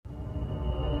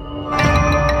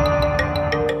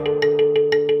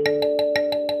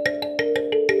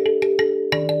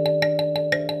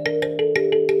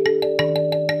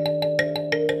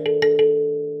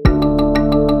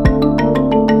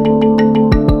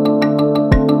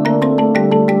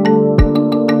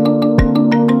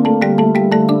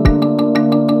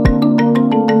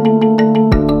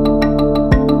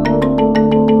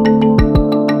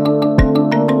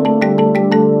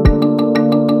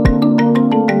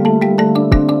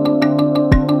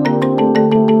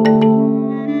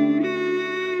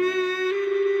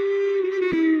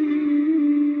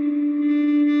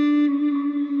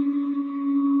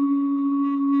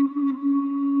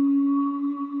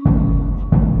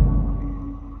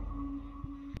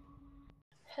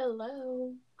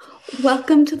Hello.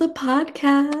 Welcome to the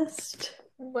podcast.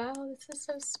 Wow, this is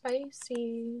so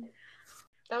spicy.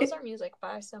 That was our music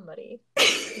by somebody.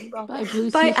 By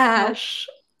Blue By Sea Ash.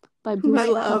 By who Blue I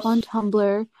Sea love. on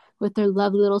Tumblr with their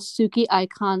lovely little Suki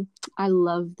icon. I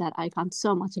love that icon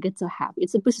so much. I get so happy.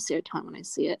 It's a boost of serotonin when I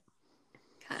see it.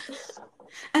 Yes.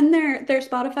 And their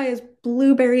Spotify is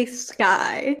Blueberry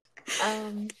Sky.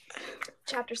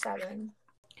 Chapter 7.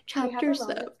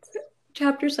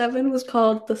 Chapter 7 was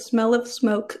called The Smell of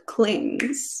Smoke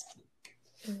Clings.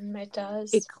 It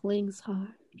does. It clings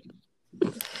hard.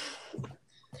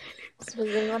 So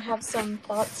does anyone have some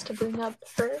thoughts to bring up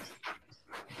first?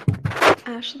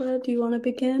 Ashla, do you want to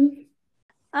begin?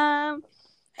 1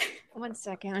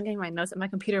 second. I'm getting my notes and my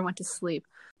computer went to sleep.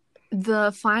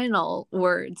 The final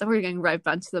words, we're getting right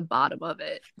down to the bottom of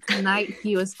it. Tonight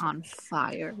he was on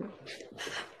fire.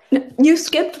 No, you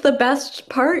skipped the best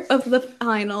part of the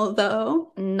final,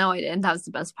 though. No, I didn't. That was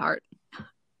the best part.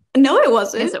 No, it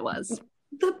wasn't. Yes, it was.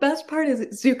 The best part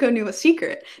is Zuko knew a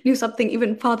secret, knew something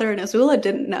even Father and Azula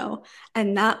didn't know,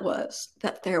 and that was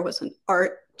that there was an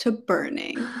art to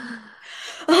burning. Nah,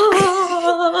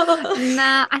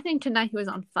 I think Tonight He Was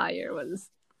on Fire was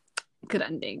good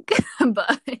ending.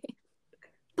 But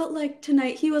like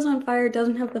Tonight He Was on Fire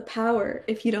doesn't have the power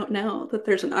if you don't know that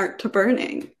there's an art to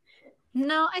burning.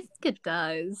 No, I think it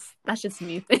does. That's just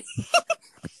me thinking.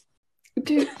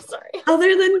 Dude, Sorry.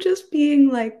 other than just being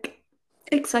like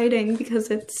exciting because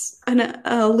it's an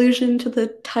allusion to the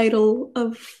title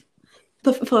of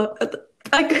the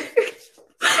I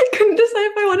couldn't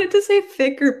decide if I wanted to say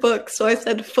fic or book, so I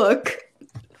said fuck.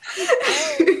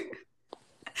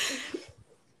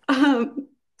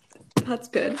 That's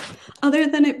good. Other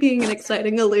than it being an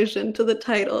exciting allusion to the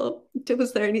title,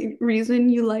 was there any reason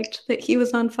you liked that he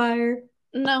was on fire?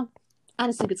 No, I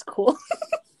just think it's cool.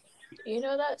 You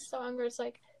know that song where it's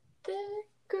like, the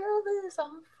girl is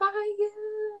on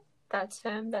fire? That's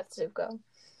him. That's Zuko.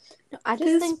 No, I just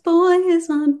This think boy is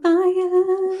on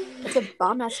fire. it's a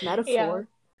bomb-ass metaphor.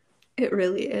 Yeah. It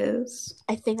really is.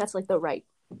 I think that's like the right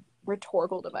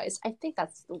rhetorical device. I think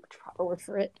that's the proper word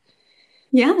for it.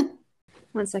 Yeah.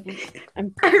 1 second.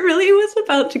 I really was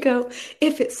about to go,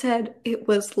 if it said it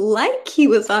was like he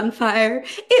was on fire,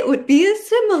 it would be a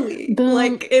simile. Boom.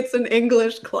 Like it's an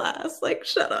English class. Like,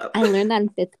 shut up. I learned that in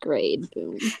 5th grade.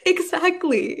 Boom.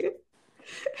 Exactly.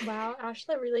 Wow,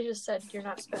 Ashley really just said you're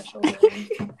not special.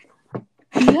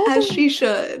 As she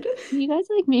should. You guys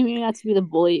like made me not to be the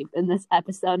bully in this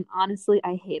episode. And honestly,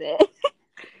 I hate it.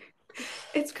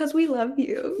 It's because we love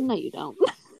you. No, you don't.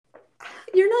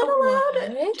 You're not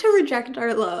allowed What? to reject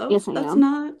our love. Yes, I That's am.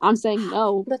 not. I'm saying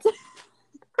no.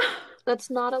 That's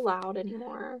not allowed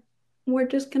anymore. We're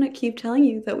just gonna keep telling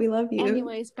you that we love you.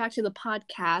 Anyways, back to the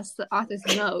podcast. The author's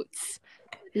notes.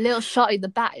 Lil Shotty the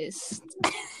Baddest.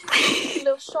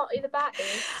 Little Shotty the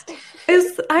Baddest.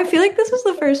 I feel like this is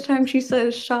the first time she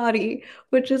says shoddy,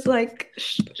 which is like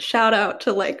shout out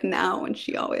to like now when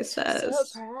she always says.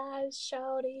 Surprise,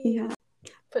 Shotty. Yeah.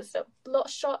 But still, Little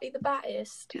Shotty the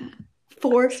Baddest. Yeah.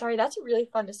 Sorry, that's really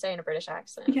fun to say in a British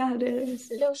accent. Yeah, it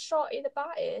is. Little Shotty the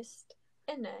Baddest.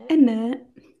 Isn't it? Isn't it?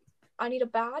 I need a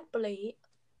bad bleep.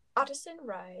 Addison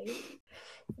Rae.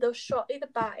 Little Shotty the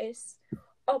Baddest.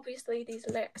 Obviously, these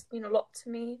lyrics mean a lot to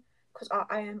me because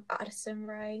I am Addison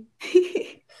Rae.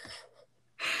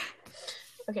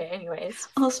 Okay, anyways.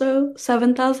 Also,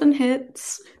 7,000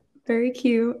 hits. Very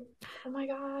cute. Oh my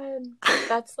god.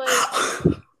 That's like...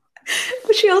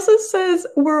 She also says,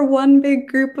 we're one big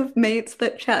group of mates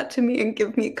that chat to me and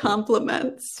give me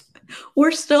compliments.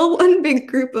 We're still one big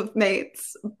group of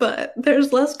mates, but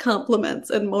there's less compliments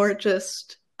and more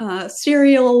just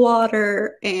cereal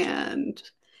water and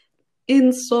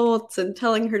insults and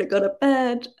telling her to go to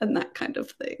bed and that kind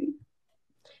of thing.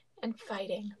 And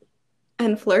fighting.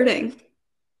 And flirting.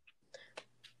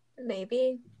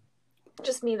 Maybe.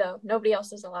 Just me, though. Nobody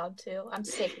else is allowed to. I'm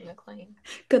staking a claim.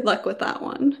 Good luck with that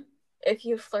one. If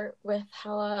you flirt with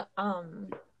Hella,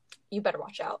 you better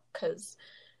watch out, because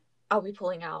I'll be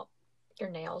pulling out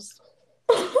your nails.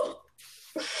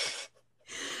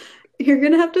 You're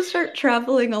going to have to start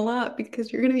traveling a lot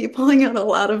because you're going to be pulling out a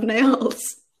lot of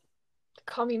nails.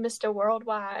 Call me Mr.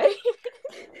 Worldwide.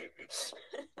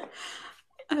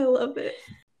 I love it.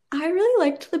 I really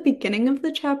liked the beginning of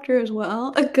the chapter as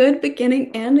well. A good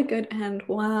beginning and a good end.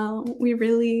 Wow. We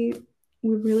really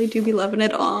do be loving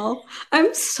it all.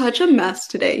 I'm such a mess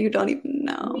today. You don't even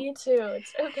know. Me too.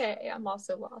 It's okay. I'm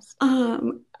also lost.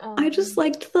 I just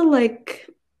liked the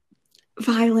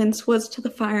violence was to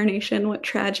the Fire Nation what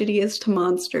tragedy is to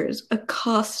monsters. A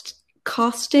cost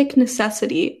caustic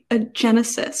necessity, a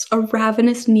genesis, a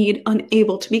ravenous need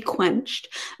unable to be quenched.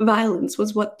 Violence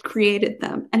was what created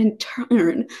them, and in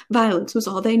turn, violence was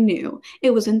all they knew.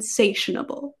 It was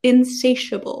insatiable,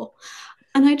 insatiable.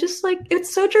 And I just like,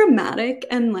 it's so dramatic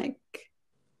and like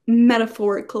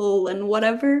metaphorical and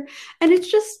whatever. And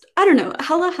it's just, I don't know,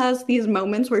 Hella has these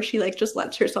moments where she like just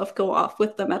lets herself go off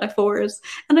with the metaphors.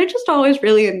 And I just always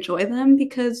really enjoy them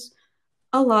because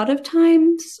a lot of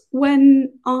times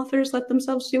when authors let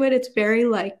themselves do it, it's very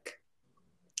like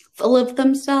full of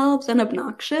themselves and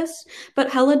obnoxious. But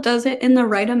Hella does it in the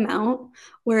right amount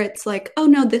where it's like, oh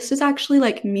no, this is actually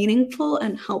like meaningful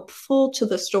and helpful to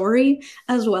the story,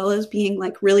 as well as being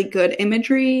like really good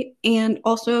imagery. And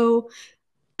also,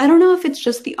 I don't know if it's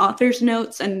just the author's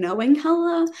notes and knowing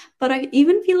Hella, but I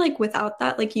even feel like without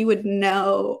that, like you would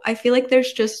know. I feel like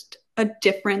there's just a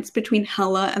difference between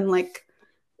Hella and like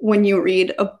when you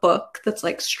read a book that's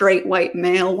like straight white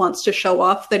male wants to show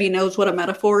off that he knows what a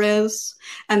metaphor is,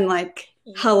 and like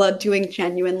Hella doing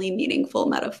genuinely meaningful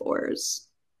metaphors.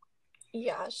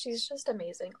 Yeah, she's just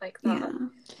amazing like that.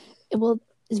 Yeah. Well,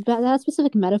 that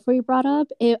specific metaphor you brought up,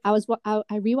 I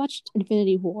rewatched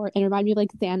Infinity War and it reminded me of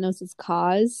like Thanos'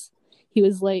 cause. He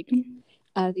was like,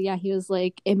 he was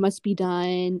like, it must be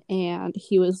done, and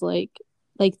he was like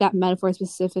that metaphor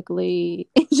specifically,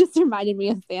 it just reminded me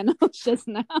of Thanos just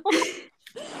now.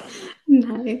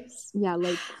 Nice. Yeah,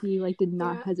 like he like did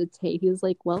not hesitate. He was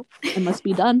like, well, it must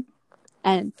be done.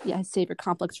 And yeah, his savior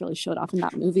complex really showed off in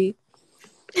that movie.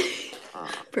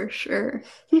 For sure.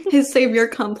 His savior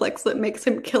complex that makes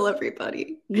him kill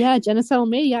everybody. Yeah, genocidal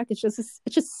maniac. It's just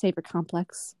a savior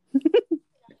complex.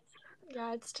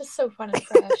 Yeah, it's just so fun and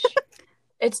fresh.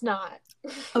 It's not.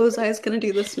 Ozai's gonna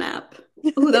do the snap.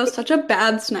 Oh, that was such a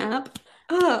bad snap.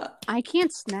 I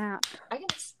can't snap.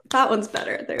 That one's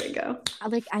better. There we go. I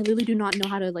literally do not know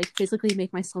how to like physically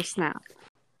make myself snap.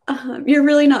 You're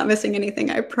really not missing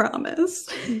anything, I promise.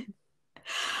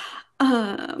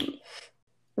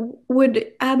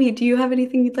 Would Abby, do you have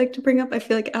anything you'd like to bring up? I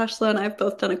feel like Ashla and I have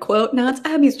both done a quote. Now it's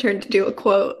Abby's turn to do a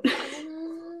quote.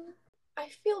 I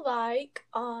feel like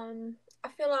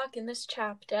in this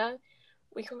chapter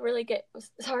we could really get.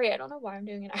 Sorry, I don't know why I'm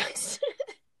doing an accent.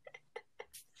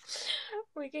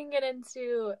 We can get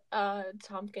into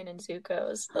Tompkin and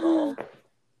Zuko's little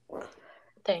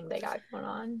thing they got going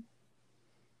on.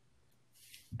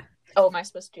 Oh, am I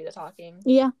supposed to do the talking?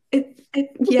 Yeah.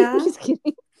 Yeah. Just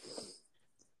kidding.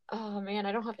 Oh man,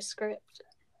 I don't have a script.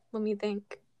 Let me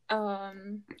think.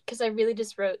 Because I really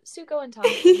just wrote Zuko and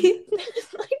Tompkin.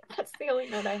 Like that's the only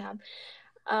note I have.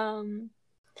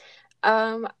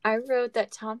 I wrote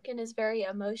that Tompkin is very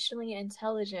emotionally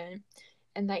intelligent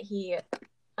and that he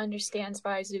understands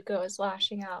why Zuko is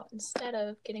lashing out instead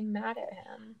of getting mad at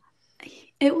him.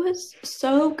 It was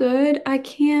so good.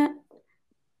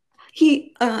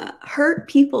 He hurt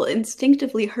people,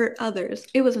 instinctively hurt others.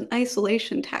 It was an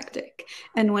isolation tactic.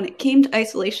 And when it came to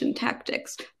isolation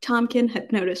tactics, Tompkin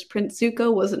had noticed Prince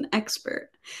Zuko was an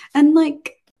expert. And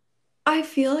like, I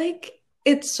feel like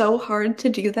it's so hard to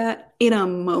do that in a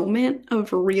moment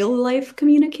of real life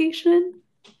communication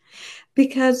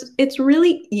because it's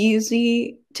really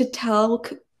easy to tell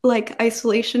like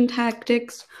isolation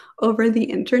tactics over the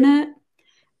internet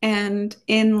and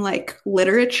in like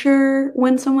literature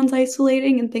when someone's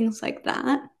isolating and things like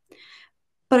that.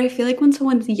 But I feel like when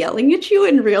someone's yelling at you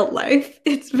in real life,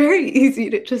 it's very easy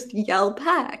to just yell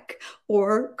back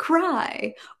or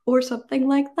cry or something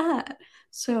like that.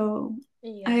 So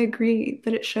yeah. I agree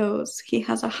that it shows he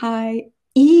has a high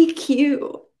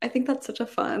EQ. I think that's such a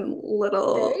fun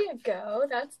little... There you go.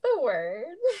 That's the word.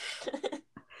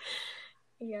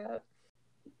 Yeah.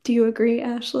 Do you agree,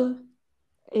 Ashla?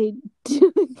 I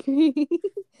do agree.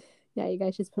 Yeah, you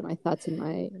guys just put my thoughts in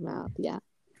my mouth. Yeah.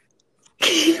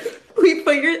 We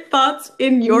put your thoughts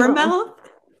in your mouth?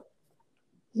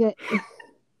 Yeah.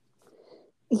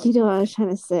 You know what I was trying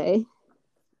to say.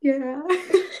 Yeah.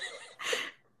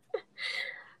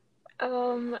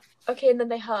 Okay, and then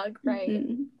they hug, right?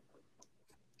 Mm-hmm.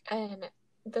 And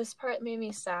this part made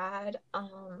me sad.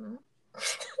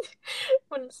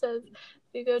 When it says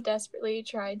Zuko desperately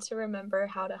tried to remember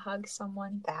how to hug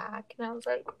someone back, and I was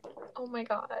like, oh my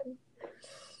god,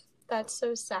 that's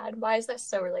so sad. Why is that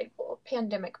so relatable?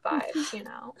 Pandemic vibes, you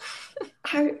know.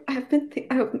 I've been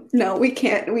no, we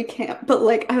can't. But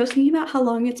like, I was thinking about how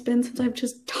long it's been since I've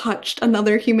just touched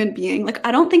another human being. Like,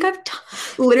 I don't think I've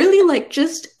literally like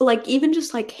just like even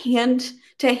just like hand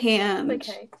to hand.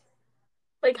 Okay.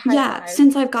 Like high yeah, five.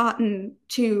 Since I've gotten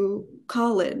to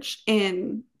college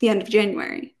in the end of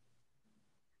January,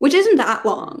 which isn't that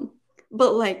long,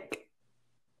 but like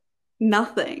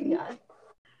nothing. Yeah.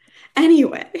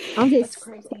 Anyway, I'm That's just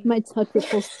crazy. my touch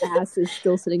repulsed ass is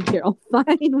still sitting here all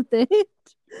fine with it.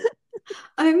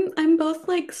 I'm both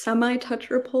like semi touch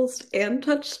repulsed and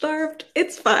touch starved.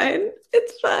 It's fine.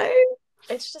 It's fine.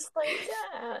 It's just like,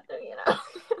 yeah, you know.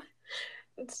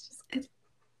 It's just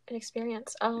an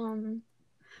experience.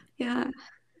 Yeah.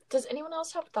 Does anyone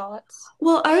else have thoughts?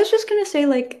 Well, I was just gonna say,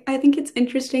 like, I think it's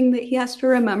interesting that he has to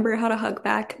remember how to hug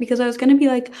back because I was gonna be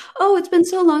like, oh, it's been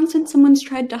so long since someone's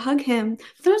tried to hug him.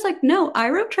 But then I was like, no,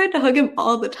 Iroh tried to hug him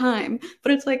all the time.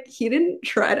 But it's like he didn't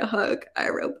try to hug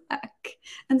Iroh back.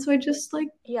 And so I just like,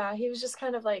 Yeah, he was just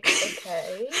kind of like,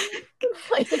 okay.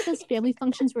 It's like those family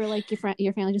functions where like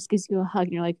your family just gives you a hug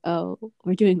and you're like, oh,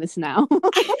 we're doing this now.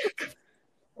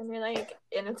 And you're like,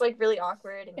 and it's like really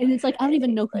awkward. And, And it's like, I don't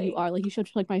even know who you are. Like, you showed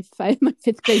up to like my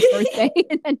 5th grade birthday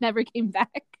and never came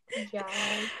back. Yeah.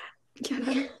 yeah.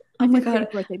 My Oh my 5th grade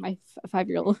God. birthday, my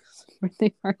 5-year-old birthday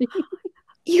party.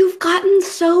 You've gotten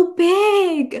so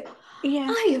big. Yeah.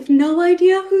 I have no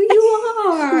idea who you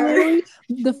are. Literally,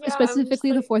 Yeah, I'm specifically just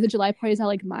the like- 4th of July parties at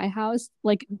like my house,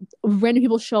 like random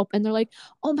people show up and they're like,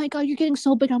 oh my God, you're getting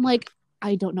so big. I'm like,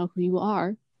 I don't know who you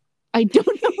are. I don't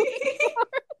know who you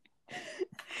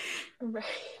Right.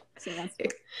 So that's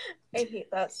I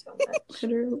hate that so much.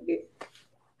 Literally.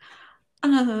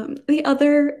 The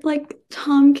other like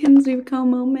Tom Kinzuko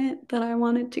moment that I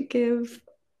wanted to give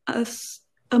us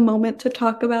a moment to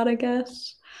talk about, I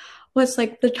guess, was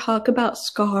like the talk about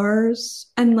scars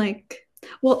and like,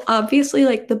 well, obviously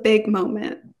like the big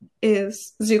moment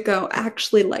is Zuko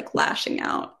actually like lashing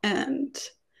out and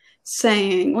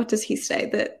saying, what does he say?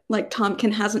 That like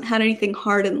Tomkin hasn't had anything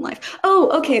hard in life. Oh,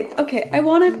 okay. I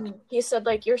want to He said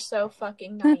like, you're so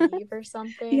fucking naive or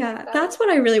something. yeah, like that. that's what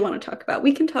I really want to talk about.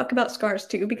 We can talk about scars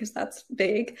too because that's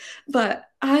big, but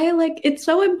I like it's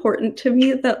so important to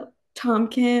me that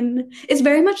Tomkin is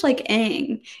very much like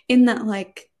Aang in that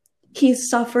like he's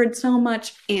suffered so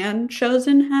much and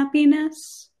chosen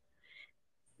happiness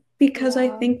because I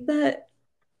Yeah. think that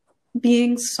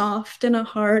being soft in a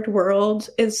hard world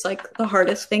is like the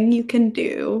hardest thing you can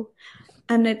do,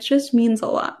 and it just means a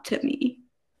lot to me.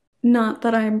 Not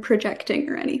that I'm projecting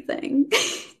or anything.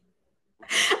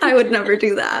 I would never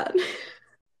do that.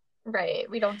 Right.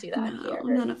 We don't do that No, here.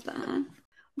 none of that.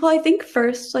 Well, I think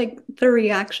first, like, the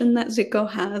reaction that Zuko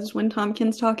has when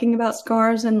Tomkin's talking about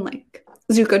scars and, like,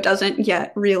 Zuko doesn't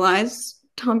yet realize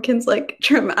Tomkin's, like,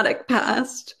 traumatic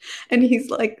past. And he's,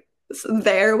 like,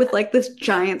 there with, like, this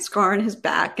giant scar on his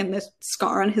back and this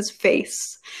scar on his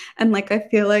face. And, like, I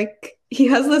feel like he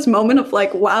has this moment of,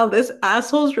 like, wow, this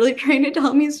asshole's really trying to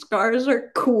tell me scars are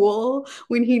cool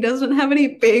when he doesn't have any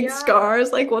big Yeah.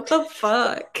 scars. Like, what the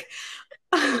fuck?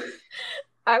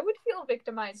 I would feel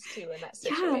victimized too in that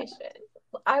Yeah. situation.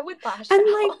 I would lash And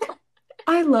out. like,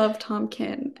 I love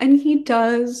Tomkin, and he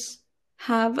does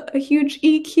have a huge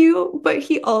EQ, but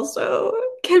he also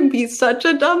can be such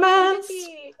a dumbass.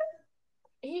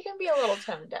 He can be a little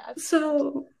tone deaf.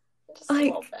 So, Just a like,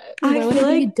 little bit. I Why would feel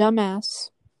he be like, a dumbass?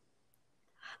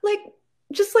 like,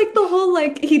 just like the whole,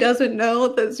 like, he doesn't know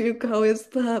that Zuko is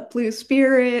the blue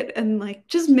spirit, and like,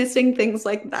 just missing things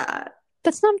like that.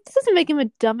 That doesn't make him a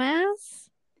dumbass.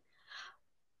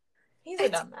 He's a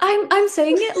dumbass. I'm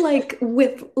saying it like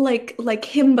with like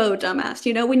himbo dumbass,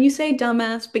 you know, when you say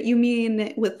dumbass, but you mean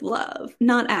it with love,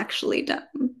 not actually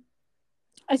dumb.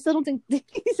 I still don't think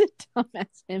he's a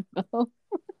dumbass himbo.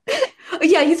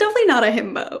 Yeah, he's definitely not a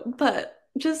himbo, but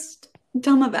just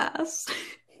dumb of ass.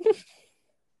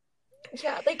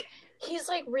 Yeah, like he's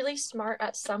like really smart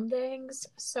at some things,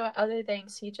 so at other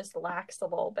things he just lacks a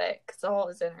little bit because all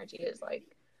his energy is like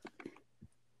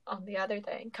on the other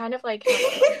thing. Kind of like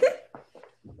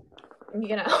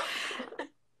you know.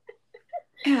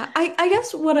 Yeah, I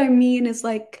guess what I mean is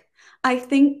like I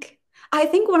think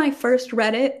when I first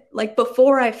read it, like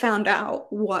before I found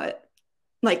out what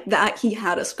like that he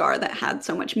had a scar that had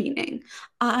so much meaning,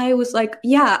 I was like,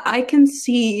 yeah, I can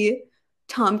see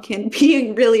Tomkin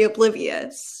being really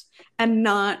oblivious and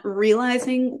not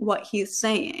realizing what he's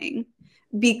saying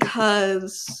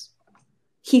because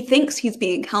he thinks he's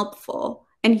being helpful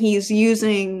and he's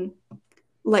using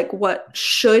like what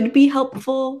should be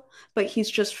helpful, but he's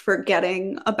just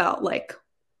forgetting about like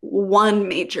one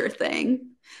major thing,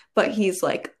 but he's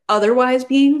like otherwise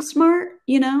being smart,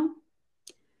 you know?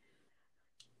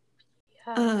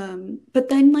 Yeah. But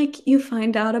then like you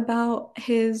find out about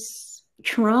his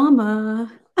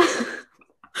trauma.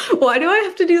 Why do I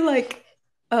have to do like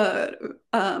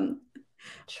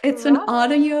it's an Trauma.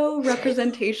 audio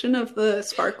representation of the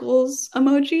sparkles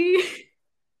emoji.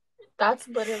 That's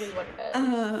literally what it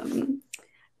is.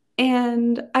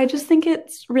 And I just think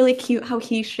it's really cute how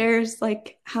he shares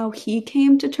like how he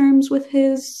came to terms with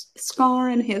his scar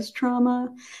and his trauma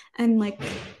and like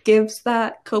gives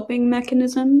that coping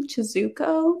mechanism to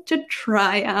Zuko to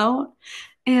try out.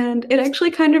 And it actually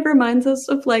kind of reminds us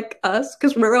of like us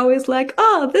because we're always like,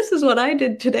 oh, this is what I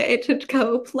did today to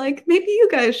cope. Like maybe you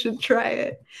guys should try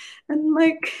it. And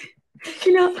like,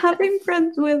 having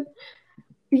friends with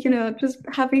just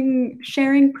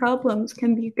sharing problems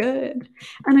can be good.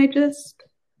 And I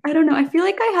don't know, I feel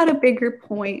like I had a bigger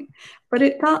point, but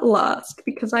it got lost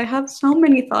because I have so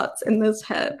many thoughts in this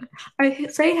head. I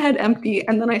say head empty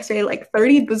and then I say like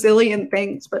 30 bazillion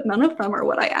things, but none of them are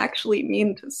what I actually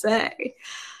mean to say.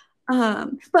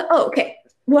 Okay.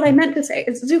 What I meant to say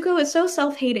is Zuko is so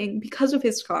self-hating because of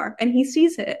his scar, and he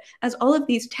sees it as all of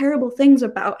these terrible things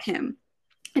about him.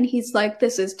 And he's like,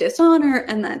 this is dishonor,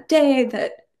 and that day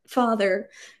that father,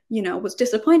 was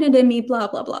disappointed in me, blah,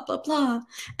 blah, blah, blah, blah.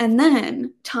 And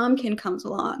then Tomkin comes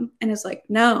along and is like,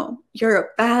 no, you're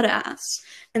a badass.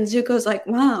 And Zuko's like,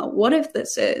 wow, what if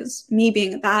this is me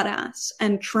being a badass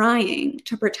and trying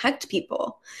to protect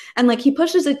people? And like he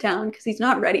pushes it down because he's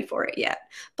not ready for it yet.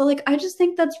 But like I just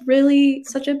think that's really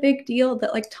such a big deal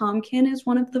that like Tomkin is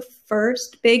one of the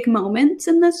first big moments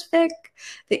in this fic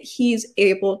that he's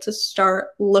able to start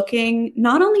looking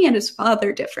not only at his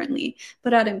father differently,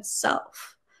 but at himself.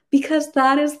 Because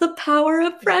that is the power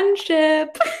of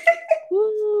friendship.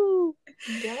 Woo!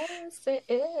 Yes, it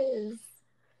is.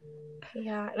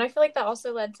 Yeah, and I feel like that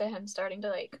also led to him starting to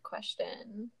like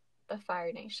question the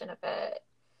Fire Nation a bit.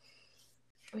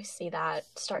 We see that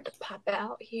start to pop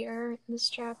out here in this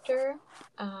chapter.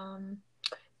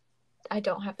 I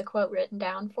don't have the quote written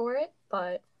down for it,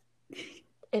 but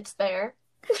it's there.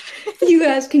 You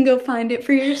guys can go find it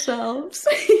for yourselves.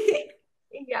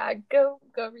 Yeah, go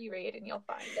reread and you'll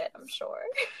find it, I'm sure.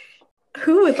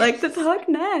 Who would like to talk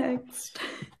next?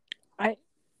 I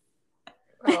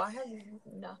have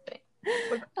nothing.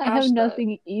 I have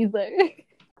nothing either.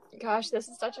 Gosh, this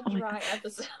is such a dry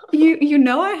episode. You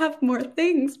know I have more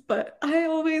things, but I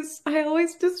always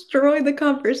destroy the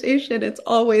conversation. It's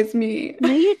always me.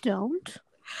 No, you don't.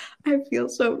 I feel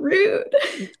so rude.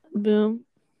 Boom.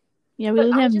 Yeah,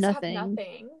 we have nothing. Have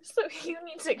nothing. So you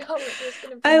need to go.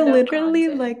 I literally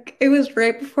content. It was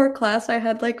right before class. I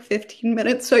had 15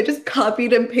 minutes, so I just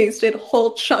copied and pasted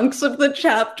whole chunks of the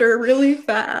chapter really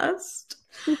fast.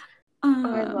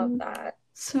 I love that.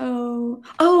 So,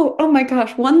 oh my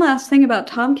gosh, one last thing about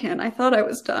Tomkin. I thought I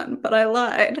was done, but I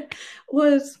lied.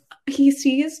 Was he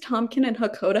sees Tomkin and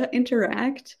Hakoda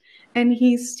interact, and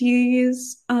he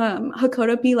sees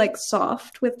Hakoda be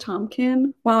soft with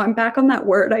Tomkin. Wow, I'm back on that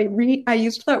word. I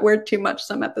used that word too much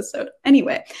some episode.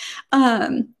 Anyway,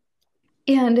 and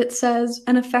it says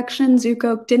an affection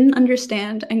Zuko didn't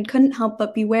understand and couldn't help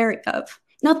but be wary of.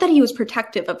 Not that he was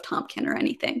protective of Tomkin or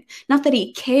anything. Not that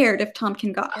he cared if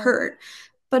Tomkin got hurt.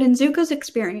 But in Zuko's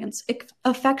experience,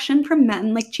 affection from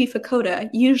men like Chief Hakoda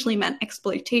usually meant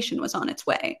exploitation was on its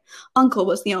way. Uncle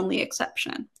was the only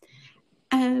exception.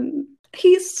 And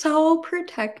he's so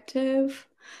protective.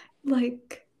 I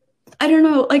don't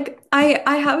know. I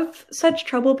have such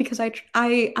trouble because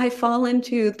I fall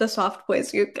into the soft boy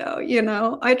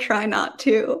Zuko, I try not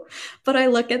to. But I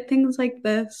look at things like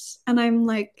this and I'm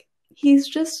like, he's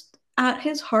just, at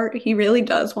his heart, he really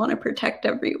does want to protect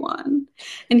everyone.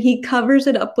 And he covers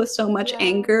it up with so much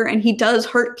anger, and he does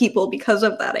hurt people because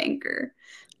of that anger.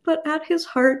 But at his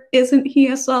heart, isn't he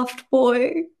a soft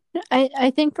boy?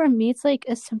 I think for me, it's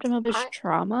a symptom of his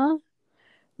trauma.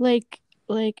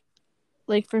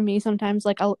 For me, sometimes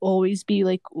I'll always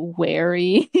be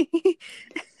wary.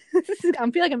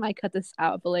 I feel like I might cut this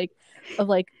out, but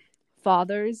of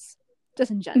fathers. Just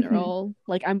in general,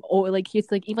 I'm always he's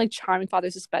even charming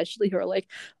fathers, especially who are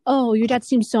oh, your dad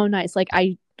seems so nice.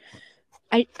 I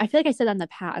feel like I said that in the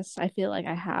past. I feel like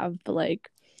I have, but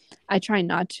I try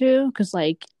not to because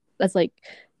that's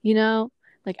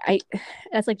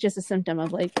that's just a symptom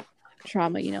of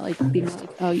trauma, being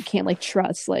oh, you can't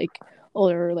trust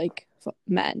older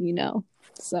men,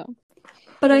 so.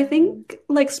 But I think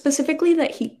specifically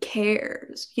that he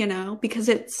cares, because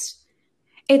it's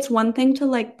one thing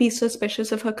to be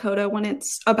suspicious of Hakoda when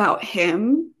it's about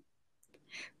him,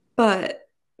 but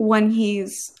when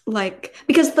he's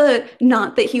because the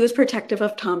not that he was protective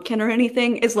of Tomkin or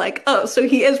anything is oh, so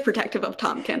he is protective of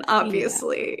Tomkin,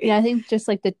 obviously. Yeah, I think just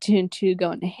the two and two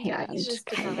go in hand,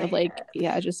 kind of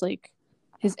just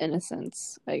his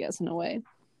innocence, I guess, in a way.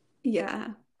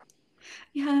 Yeah,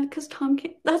 because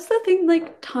Tomkin. That's the thing.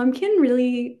 Tomkin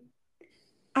really.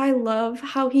 I love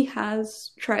how he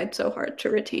has tried so hard to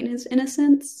retain his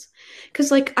innocence.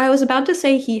 Because, like, I was about to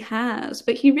say he has,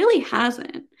 but he really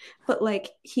hasn't. But, like,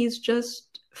 he's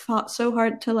just fought so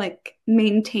hard to, like,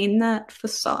 maintain that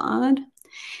facade.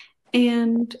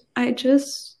 And I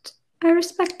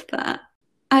respect that.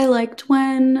 I liked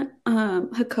when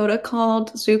Hakoda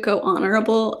called Zuko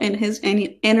honorable in his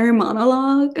inner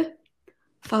monologue.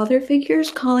 Father figures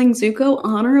calling Zuko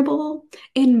honorable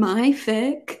in my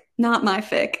fic, not my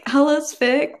fic, Ella's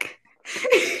fic.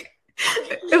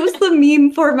 It was the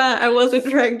meme format. I wasn't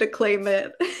trying to claim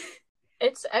it.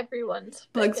 It's everyone's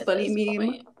fic Bugs at Bunny this meme,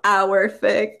 point. our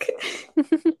fic.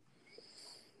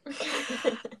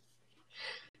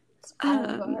 It's all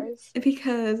of ours.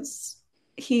 Because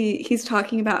he's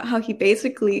talking about how he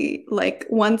basically, like,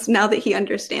 once now that he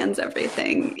understands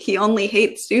everything, he only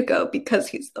hates Zuko because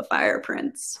he's the Fire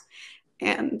Prince.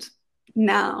 And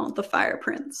now the Fire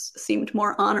Prince seemed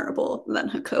more honorable than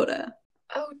Hakoda.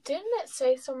 Oh, didn't it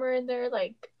say somewhere in there,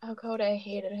 like, Hakoda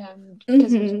hated him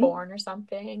because he was born or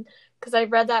something? Because I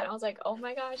read that and I was like, oh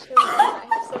my gosh, I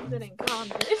have something in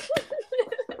common.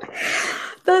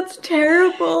 That's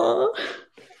terrible.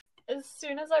 As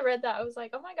soon as I read that, I was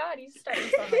like, oh my god, he's starting to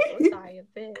sound like Ozai a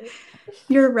bit.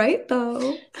 You're right,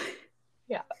 though.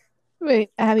 Yeah.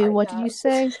 Wait, Abby, what did you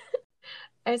say?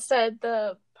 I said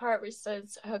the part where it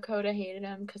says Hakoda hated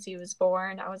him because he was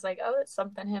born. I was like, oh, it's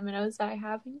something him and Ozai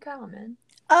have in common.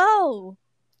 Oh!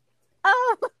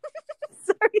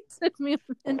 Sorry, it took me a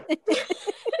minute.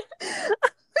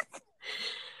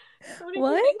 What did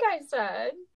you think I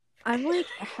said? I'm like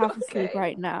half asleep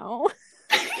right now.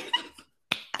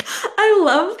 I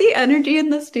love the energy in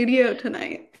the studio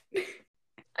tonight.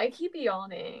 I keep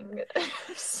yawning.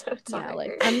 I'm so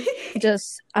tired. Yeah,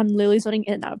 I'm literally zoning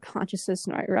in and out of consciousness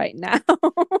right now. Do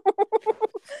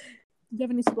you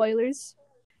have any spoilers?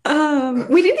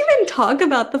 We didn't even talk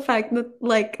about the fact that,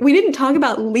 like, we didn't talk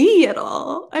about Lee at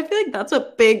all. I feel like that's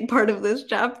a big part of this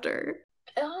chapter.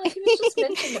 He was just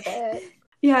mentioned a bit.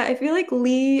 Yeah, I feel like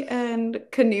Lee and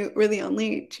Canute were the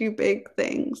only two big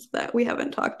things that we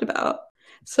haven't talked about.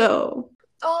 So.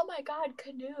 Oh my god,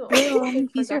 Canute.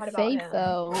 He's your fave,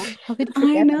 though. How could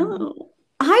you I know. Him?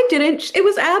 I didn't. It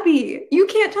was Abby. You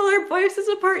can't tell our voices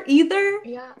apart either.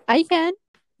 Yeah. I can.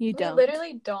 You don't. We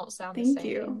literally don't sound the same. Thank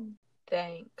you.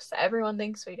 Thanks. Everyone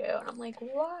thinks we do. And I'm like,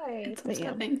 why? It's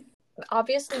fine.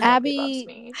 Obviously, Abby loves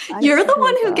me. You're the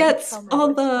one who gets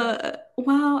all the,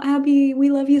 wow, Abby, we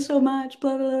love you so much,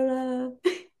 blah, blah, blah.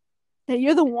 Yeah,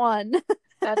 you're the one.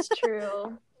 That's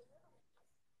true.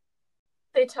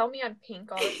 They tell me I'm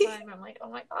pink all the time. I'm like,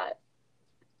 oh my god.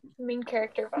 Main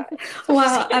character vibe.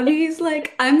 Wow, Abby's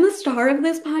like, I'm the star of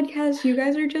this podcast. You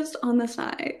guys are just on the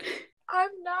side.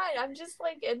 I'm not. I'm just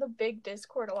like in the big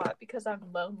Discord a lot because I'm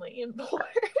lonely and bored.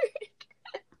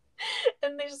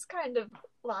 And they just kind of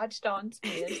latched on to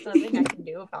me. There's nothing I can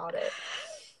do about it.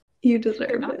 You deserve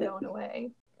They're not it. going away.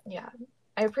 Yeah.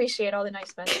 I appreciate all the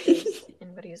nice messages.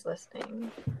 Anybody who's listening.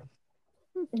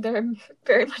 They're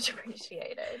very much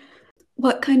appreciated.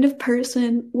 What kind of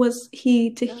person was he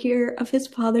to hear of his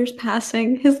father's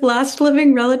passing, his last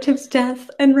living relative's death,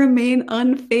 and remain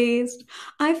unfazed?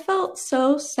 I felt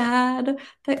so sad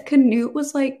that Canute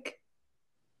was, like,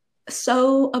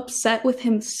 so upset with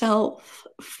himself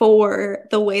for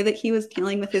the way that he was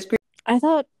dealing with his grief. I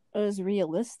thought it was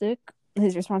realistic,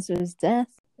 his response to his death.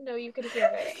 No, you could hear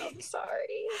it. I'm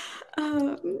sorry.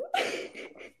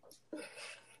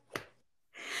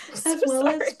 As well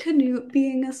as Canute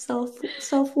being a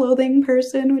self-loathing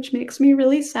person, which makes me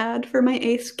really sad for my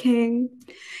ace king.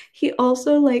 He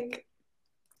also, like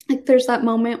there's that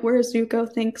moment where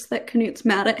Zuko thinks that Canute's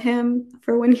mad at him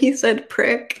for when he said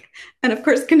prick. And of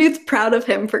course, Canute's proud of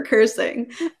him for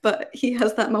cursing, but he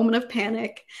has that moment of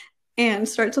panic and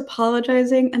starts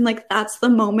apologizing. And, like, that's the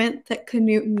moment that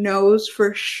Canute knows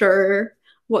for sure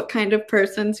what kind of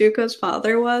person Zuko's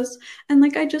father was. And,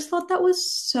 like, I just thought that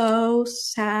was so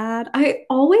sad. I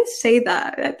always say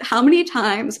that. How many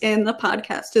times in the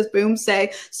podcast does Boom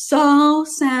say, so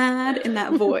sad, in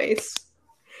that voice?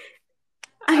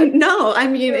 I know. I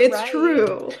mean, it's right.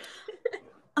 True.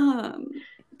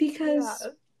 Because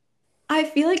I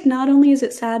feel like not only is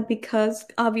it sad because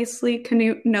obviously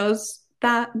Canute knows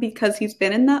that because he's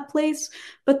been in that place,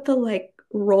 but the, like,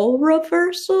 role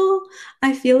reversal,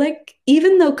 I feel like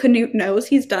even though Canute knows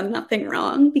he's done nothing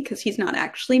wrong because he's not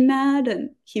actually mad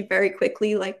and he very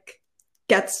quickly, like,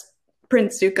 gets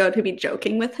Prince Zuko to be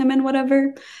joking with him and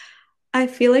whatever, I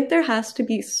feel like there has to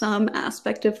be some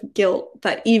aspect of guilt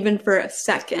that even for a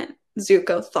second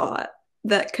Zuko thought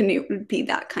that Canute would be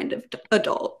that kind of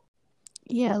adult.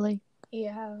 Yeah, like...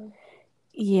 Yeah.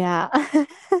 Yeah.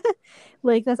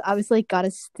 Like, that's obviously like, got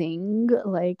a sting.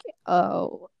 Like,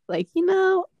 oh, like,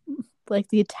 like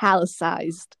the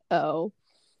italicized oh.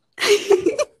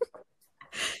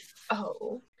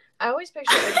 Oh. I always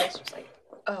picture Idris just like,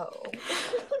 oh.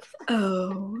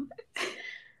 Oh.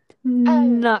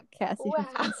 Not Cassie.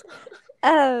 Wow.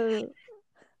 Oh.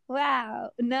 Wow.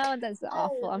 No, that's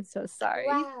awful. I'm so sorry.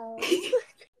 Wow.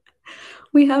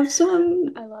 We have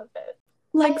some I love it.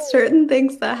 like Oh, certain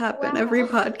things that happen every wow.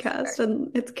 podcast, Sorry.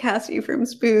 and it's Cassie from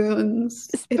Spoons.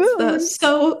 It's the Spoons?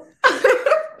 so.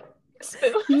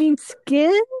 Spoon. You mean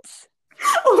skins?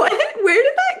 What? Where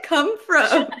did that come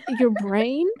from? Your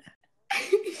brain?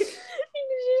 Did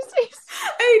you say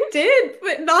I did,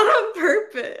 but not on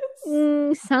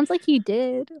purpose. Sounds like you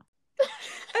did.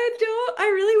 I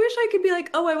really wish I could be like,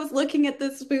 oh, I was looking at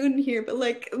this spoon here, but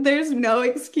like, there's no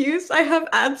excuse. I have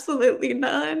absolutely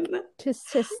none.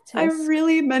 Tisk. I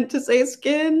really meant to say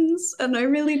skins, and I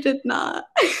really did not.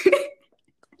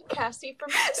 Cassie from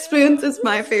Spoons is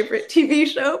my favorite TV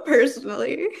show,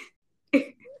 personally.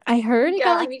 I heard it Yeah,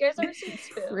 got have like you guys ever seen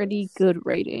Spoons? pretty good It's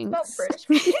ratings. about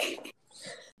British.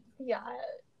 Yeah,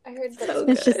 I heard that. So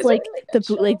It's just good. like I really the that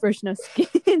show. bootleg version of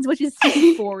Skins, which is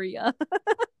Euphoria.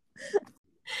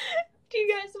 Do you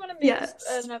guys want to make Yes.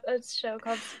 a show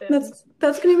called Spoons?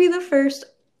 That's gonna be the first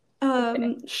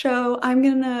Okay. show. I'm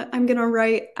gonna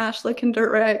write. Ashla can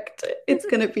direct. It's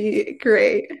gonna be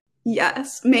great.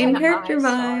 Yes, main And character I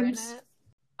star in vibes. it.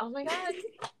 Oh my god,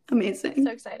 Amazing.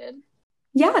 so excited.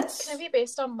 Yes. It's gonna be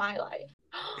based on my life.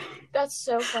 That's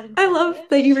so fun. I love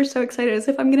that you were so excited, as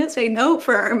if I'm gonna say no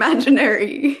for our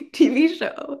imaginary TV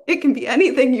show. It can be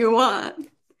anything you want.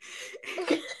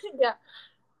 Yeah.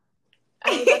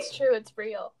 Oh, that's true. It's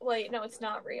real. Wait, no, it's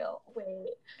not real. Wait.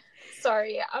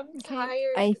 Sorry, I'm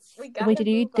tired. Wait, did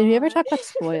we ever talk about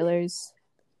spoilers?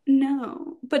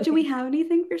 No, but do we have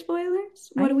anything for spoilers?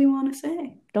 What do we want to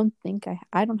say? Don't think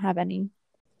I don't have any.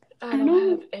 I don't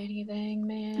have anything,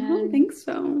 man. I don't think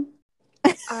so.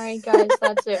 Alright, guys,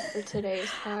 that's it for today's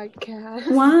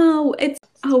podcast. Wow,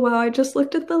 oh wow, I just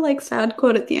looked at the like sad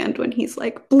quote at the end when he's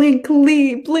like, blink,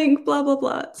 Lee, blink, blah blah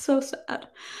blah. It's so sad.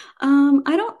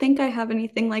 I don't think I have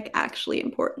anything like actually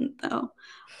important though.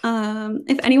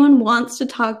 If anyone wants to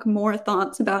talk more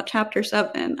thoughts about chapter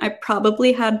 7, I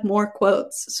probably had more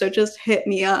quotes, so just hit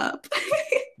me up.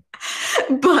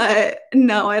 But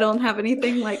no, I don't have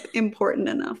anything like important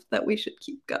enough that we should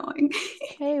keep going.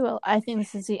 Okay, well, I think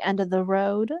this is the end of the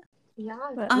road. Yeah,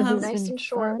 But this this is a has nice been and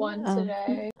short fun. one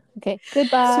today. Okay,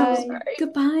 goodbye. So, Sorry.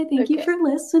 goodbye. Thank you Okay. for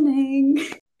listening.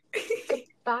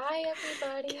 Bye,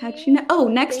 everybody. Catch you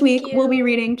next Thank week we'll be you.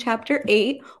 reading chapter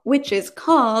 8, which is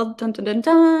called dun dun dun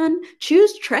dun.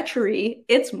 Choose treachery.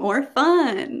 It's more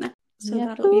fun. So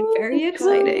that'll be very Yahoo!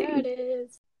 exciting. There it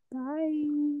is. Bye.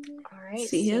 All right.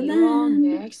 See you all then.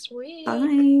 next week.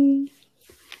 Bye.